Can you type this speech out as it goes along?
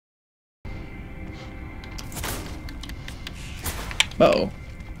Uh-oh.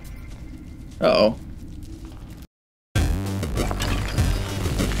 Uh-oh.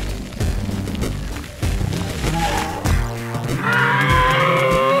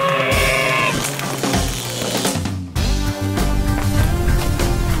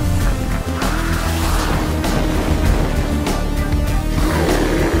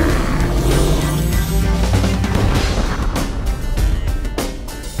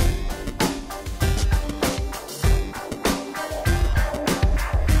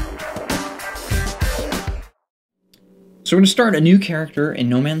 So we're going to start a new character in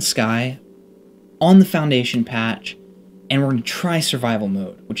No Man's Sky on the Foundation patch, and we're going to try survival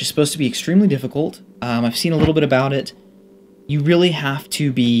mode, which is supposed to be extremely difficult. I've seen a little bit about it. You really have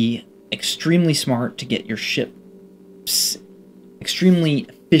to be extremely smart to get your ship, extremely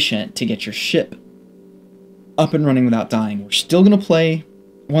efficient to get your ship up and running without dying. We're still going to play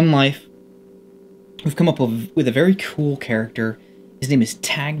one life. We've come up with a very cool character. His name is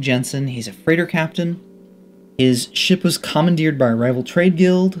Tag Genson. He's a freighter captain. His ship was commandeered by a rival trade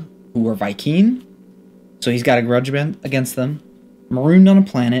guild, who are Vy'keen, so he's got a grudge against them, marooned on a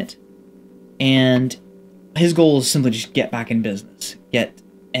planet, and his goal is simply just get back in business,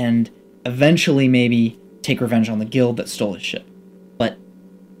 and eventually maybe take revenge on the guild that stole his ship. But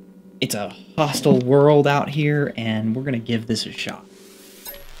it's a hostile world out here, and we're going to give this a shot.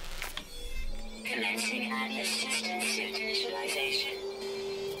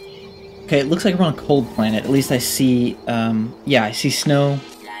 Okay, it looks like we're on a cold planet. At least I see, yeah, I see snow.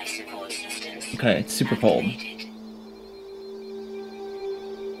 Okay, it's super cold.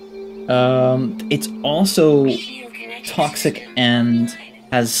 It's also toxic and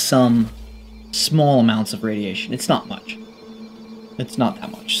has some small amounts of radiation. It's not much. It's not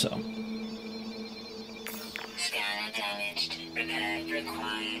that much, so.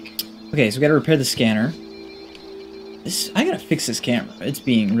 Okay, so we gotta repair the scanner. I gotta fix this camera. It's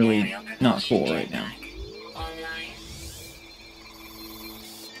being really not cool right now.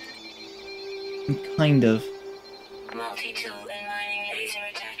 I'm kind of... Multi-tool and mining laser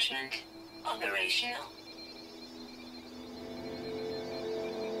attachment operational.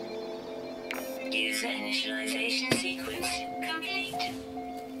 User initialization sequence complete.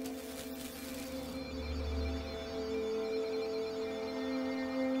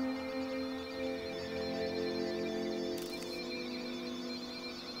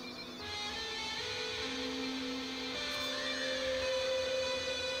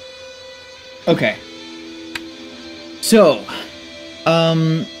 Okay. So,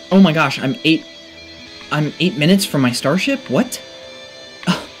 oh my gosh, I'm 8 minutes from my starship? What?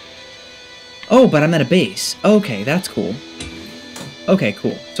 Oh, but I'm at a base. Okay, that's cool. Okay,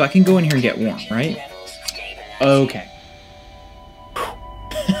 cool. So I can go in here and get warm, right? Okay.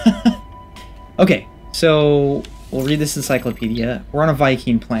 Okay, so we'll read this encyclopedia. We're on a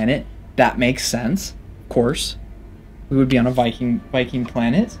Vy'keen planet. That makes sense. Of course. We would be on a Vy'keen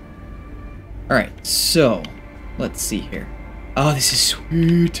planet. Alright, so, let's see here. Oh, this is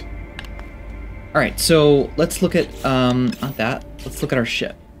sweet. Alright, so let's look at, not that, let's look at our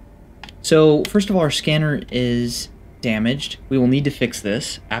ship. So, first of all, our scanner is damaged. We will need to fix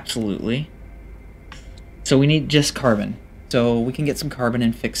this, absolutely. So we need just carbon. So we can get some carbon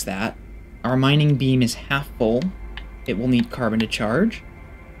and fix that. Our mining beam is half full. It will need carbon to charge.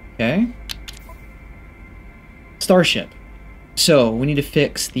 Okay. Starship. So, we need to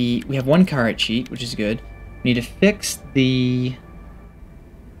fix the... We have one carrot sheet, which is good. We need to fix the...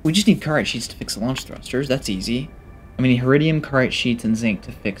 We just need carrot sheets to fix the launch thrusters. That's easy. And we need iridium, carrot sheets, and zinc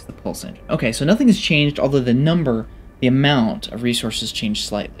to fix the pulse engine. Okay, so nothing has changed, although the amount of resources changed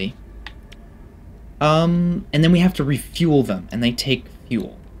slightly. And then we have to refuel them, and they take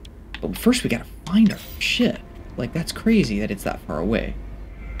fuel. But first we gotta find our ship. Like, that's crazy that it's that far away.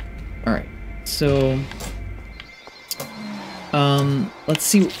 Alright, so... let's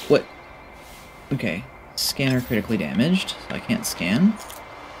see what... Okay, scanner critically damaged, so I can't scan.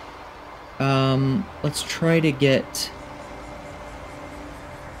 Let's try to get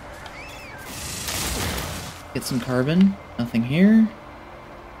some carbon. Nothing here.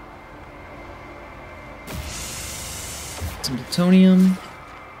 Some plutonium.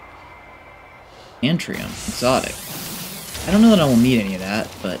 Antrium. Exotic. I don't know that I will need any of that,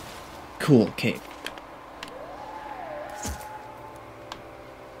 but cool. Okay.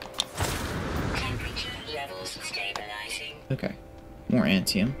 Okay. More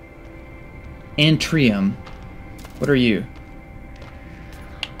antium. Antrium. What are you?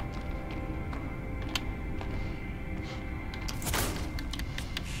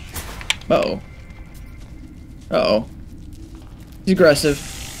 Uh-oh. Uh-oh. He's aggressive.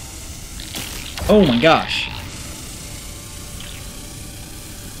 Oh my gosh.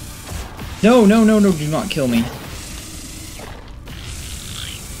 No, no, no, no, do not kill me.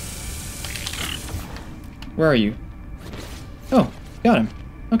 Where are you? Oh, got him.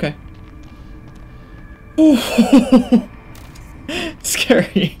 Okay. Oh,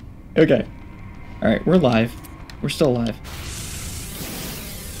 scary. Okay. Alright, we're alive. We're still alive.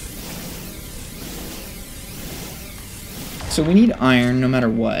 So we need iron no matter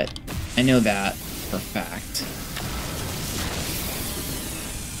what. I know that for a fact.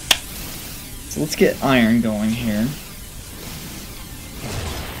 So let's get iron going here.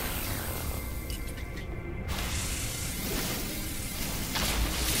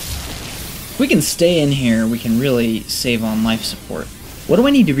 If we can stay in here, we can really save on life support. What do I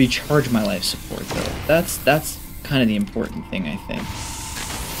need to recharge my life support, though? That's kind of the important thing, I think.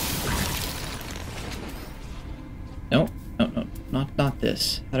 Nope. No, not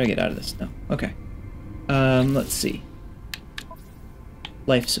this. How do I get out of this? No. Okay. Let's see.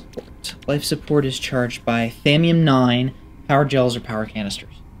 Life support. Life support is charged by Thamium 9, power gels, or power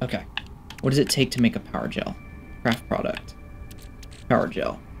canisters. Okay. What does it take to make a power gel? Craft product. Power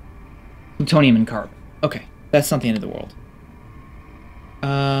gel. Plutonium and carbon. Okay. That's not the end of the world.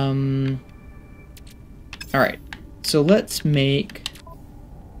 Alright. So let's make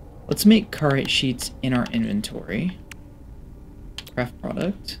carrate sheets in our inventory. Craft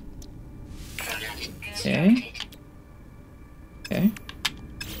product. Okay. Okay.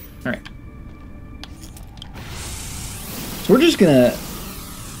 Alright. So we're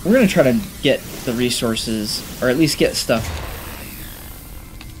gonna try to get the resources, or at least get stuff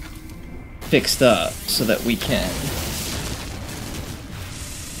fixed up so that we can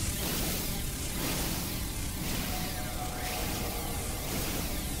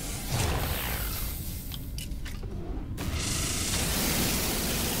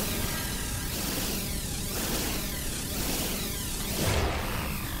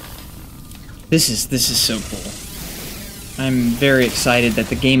This is so cool. I'm very excited that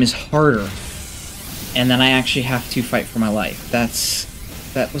the game is harder and that I actually have to fight for my life.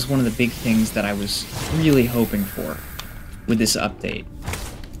 That was one of the big things that I was really hoping for with this update.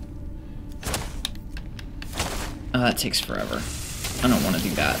 That takes forever. I don't want to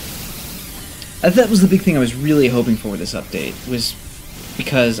do that. That was the big thing I was really hoping for with this update, was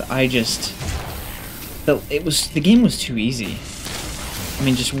because I just... the game was too easy. I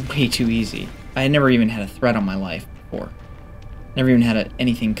mean, just way too easy. I had never even had a threat on my life before. Never even had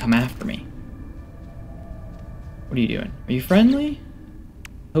anything come after me. What are you doing? Are you friendly?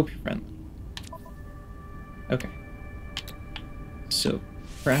 Hope you're friendly. Okay. So,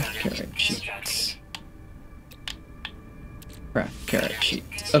 craft carrot sheets. Craft carrot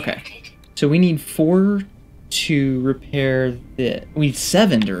sheets. Okay. So we need 4 to repair this. We need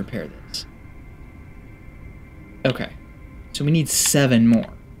 7 to repair this. Okay. So we need 7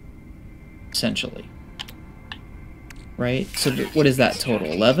 more. Essentially. Right? So what is that total?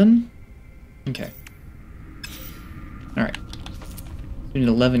 11? Okay. Alright. We need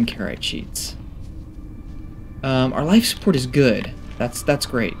 11 carrot sheets. Our life support is good. That's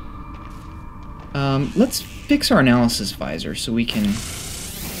great. Let's fix our analysis visor so we can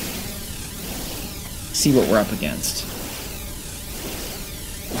see what we're up against.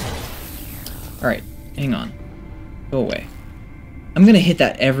 Alright, hang on. Go away. I'm gonna hit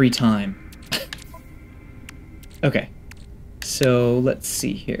that every time. Okay. So, let's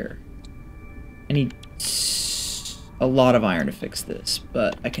see here. I need a lot of iron to fix this,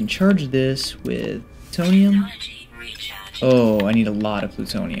 but I can charge this with plutonium. Oh, I need a lot of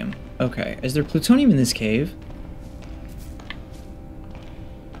plutonium. Okay, is there plutonium in this cave?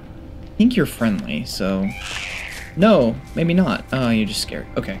 I think you're friendly, so... No, maybe not. Oh, you're just scared.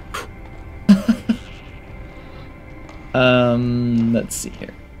 Okay. Let's see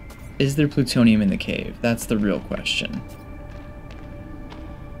here. Is there plutonium in the cave? That's the real question.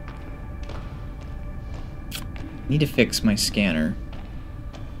 Need to fix my scanner.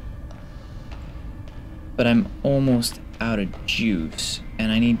 But I'm almost out of juice,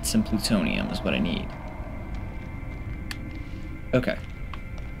 and I need some plutonium is what I need. Okay.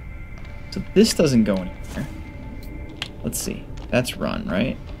 So this doesn't go anywhere. Let's see. That's run,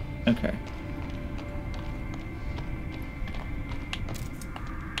 right? Okay.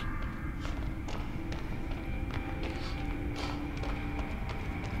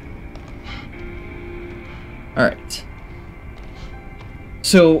 Alright.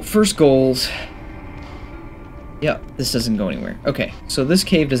 So, first goals. Yep, this doesn't go anywhere. Okay, so this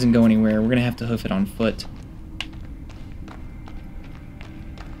cave doesn't go anywhere. We're gonna have to hoof it on foot.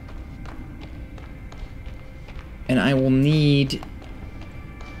 And I will need...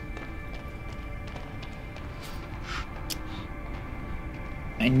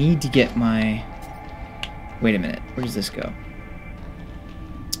 I need to get my... Wait a minute. Where does this go?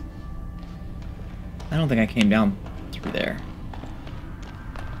 I don't think I came down through there.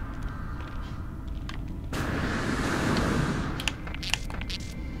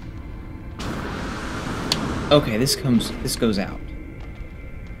 Okay, this goes out.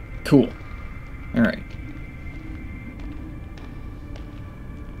 Cool. All right.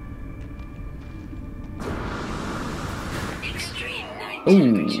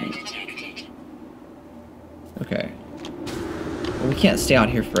 Ooh. Okay. Well, we can't stay out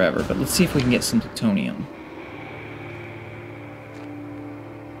here forever, but let's see if we can get some plutonium.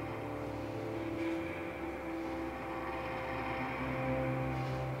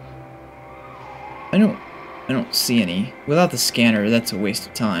 I don't see any. Without the scanner, that's a waste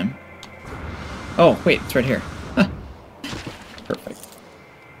of time. Oh, wait, it's right here. Huh. Perfect.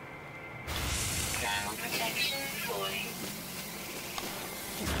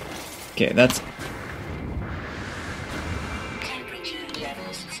 Okay,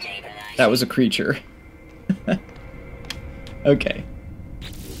 that was a creature. Okay.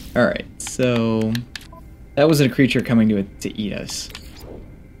 Alright, so... That wasn't a creature coming to eat us.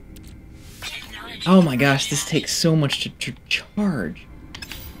 Oh my gosh, this takes so much to charge.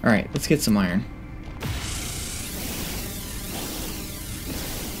 Alright, let's get some iron.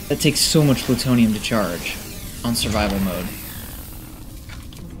 That takes so much plutonium to charge on survival mode.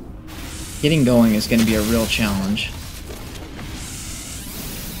 Getting going is going to be a real challenge.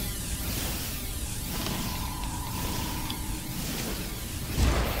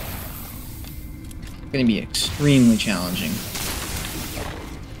 It's going to be extremely challenging.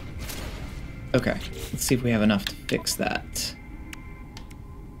 Okay, let's see if we have enough to fix that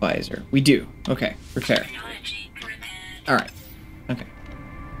visor. We do. Okay, repair. Alright. Okay.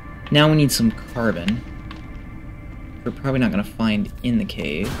 Now we need some carbon. We're probably not going to find in the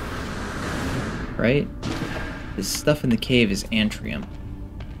cave. Right? This stuff in the cave is antrium.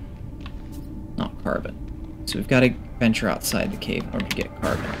 Not carbon. So we've got to venture outside the cave in order to get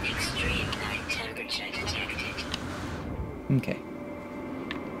carbon. Extreme night temperature detected. Okay.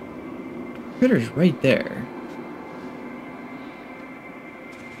 Critter's right there.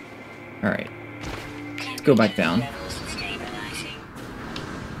 Alright. Let's go back down.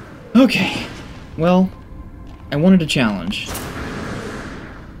 Okay. Well, I wanted a challenge.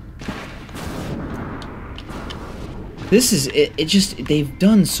 This is it. It just, they've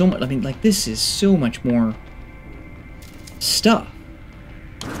done so much. I mean, like, this is so much more stuff.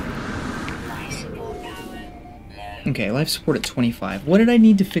 Okay, life support at 25. What did I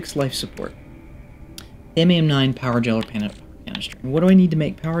need to fix life support? MAM9, power gel, or canister. What do I need to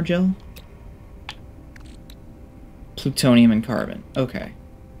make power gel? Plutonium and carbon. Okay.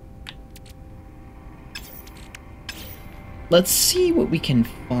 Let's see what we can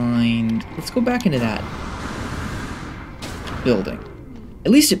find. Let's go back into that building.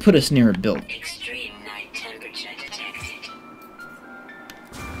 At least it put us near a building. Extreme night temperature detected.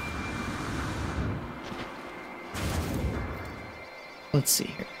 Let's see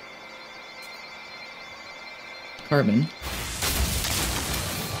here. Carbon.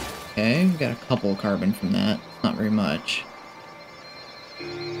 Okay, we got a couple of carbon from that. Not very much.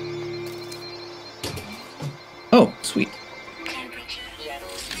 Oh, sweet. Temperature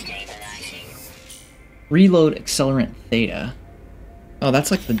levels stabilizing. Reload accelerant theta. Oh,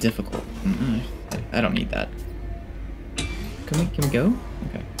 that's like the difficult. I don't need that. Can we go?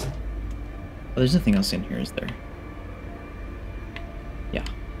 Okay. Oh, there's nothing else in here, is there? Yeah,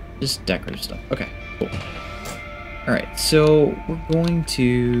 just decorative stuff. Okay, cool. Alright, so we're going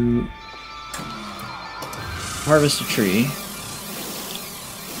to harvest a tree.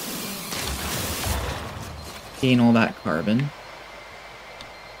 Gain all that carbon.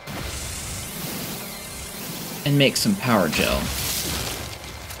 And make some power gel.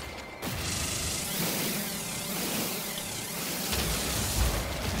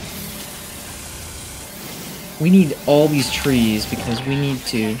 We need all these trees because we need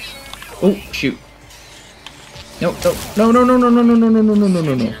to... Oh, shoot. No, no, no, no, no, no, no, no, no, no, no, no,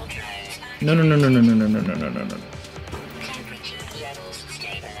 no, no. No, no, no, no, no, no, no, no, no, no, no, no. Temperature levels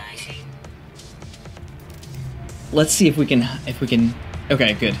stabilizing. Let's see if we can,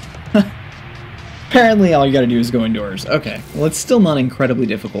 okay, good. Apparently all you gotta do is go indoors. Okay, well it's still not incredibly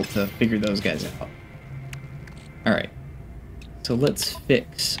difficult to figure those guys out. Alright, so let's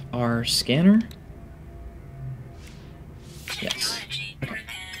fix our scanner. Yes. Okay.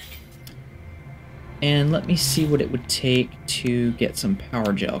 And let me see what it would take to get some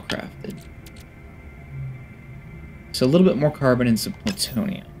power gel crafted. So a little bit more carbon and some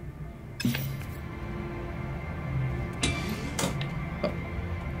plutonium. Okay. Oh.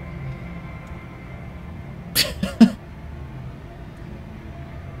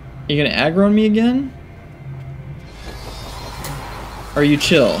 You gonna aggro on me again? Or are you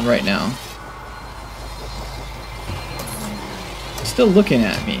chill right now? Still looking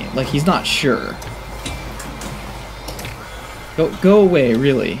at me like he's not sure. Go away,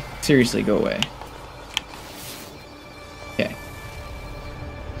 really. Seriously, go away. Okay.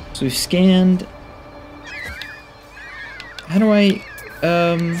 So we've scanned. How do I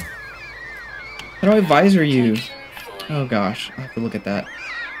visor you? Oh gosh, I'll have to look at that.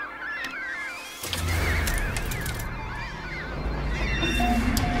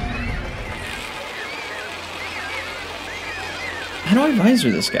 How do I visor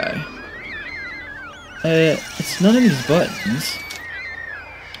this guy? It's none of these buttons.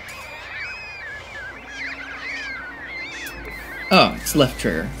 Oh, it's left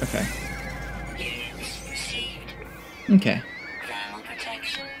trigger. Okay. Okay.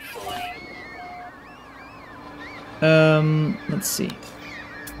 Let's see.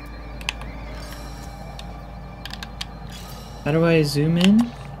 How do I zoom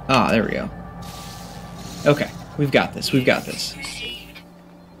in? Ah, there we go. Okay, we've got this. We've got this.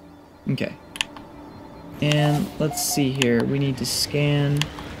 Okay. And let's see here. We need to scan.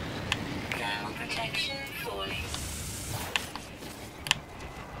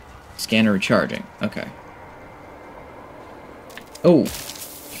 Scanner recharging. Okay. Oh,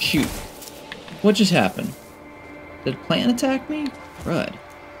 shoot. What just happened? Did plant attack me? Crud.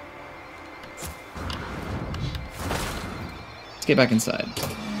 Let's get back inside.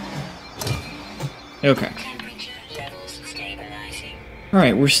 Okay.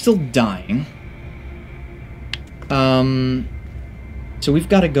 Alright, we're still dying. So we've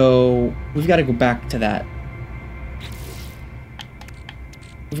got to go back to that.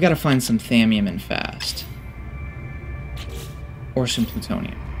 We've got to find some thallium and fast. Or some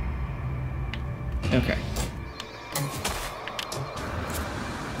plutonium. Okay.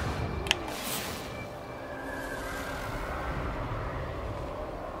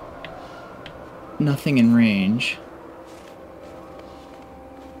 Nothing in range.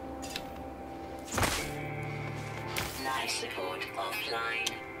 Life support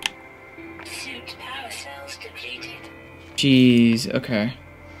offline. Suit power cells depleted. Jeez, okay.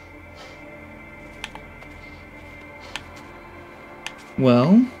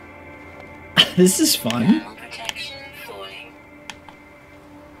 Well, this is fun.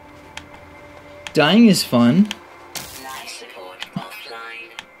 Dying is fun. Life support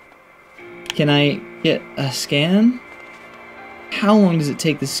offline. Can I get a scan? How long does it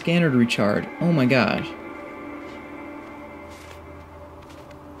take the scanner to recharge? Oh my gosh.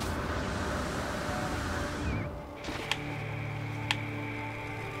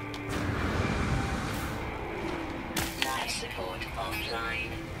 Life support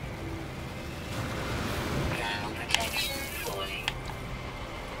offline. Ground protection falling.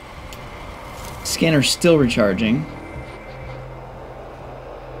 Scanner's still recharging.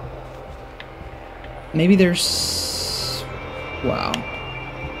 Maybe there's... Wow.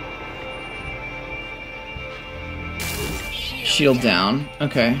 Shield down.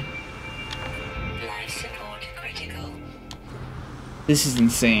 Okay. Life support critical. This is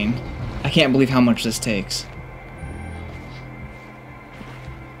insane. I can't believe how much this takes.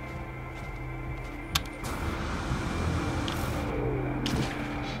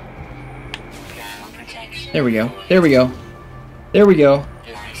 Ground protection. There we go. There we go. There we go.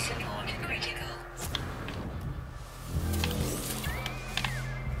 Life support critical.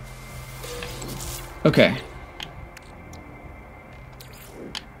 Okay.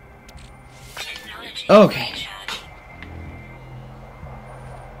 Technology Okay. recharge.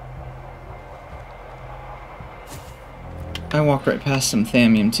 I walked right past some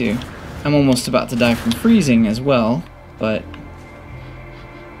thallium too. I'm almost about to die from freezing as well, but...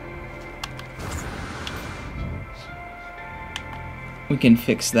 we can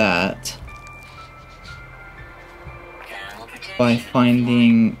fix that Ground protection. by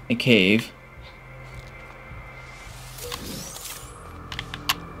finding a cave.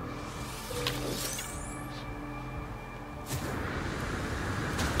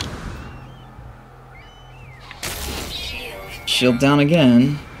 Shield. Shield down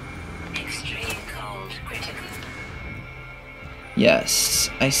again. Extreme cold critical. Yes,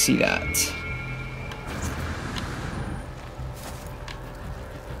 I see that.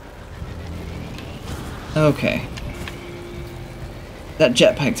 Okay. That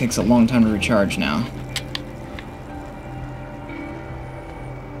jetpack takes a long time to recharge now.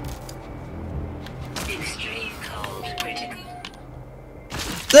 Extreme cold critical.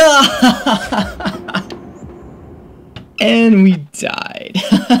 And we died.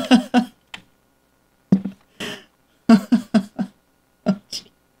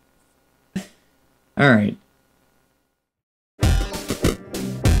 All right.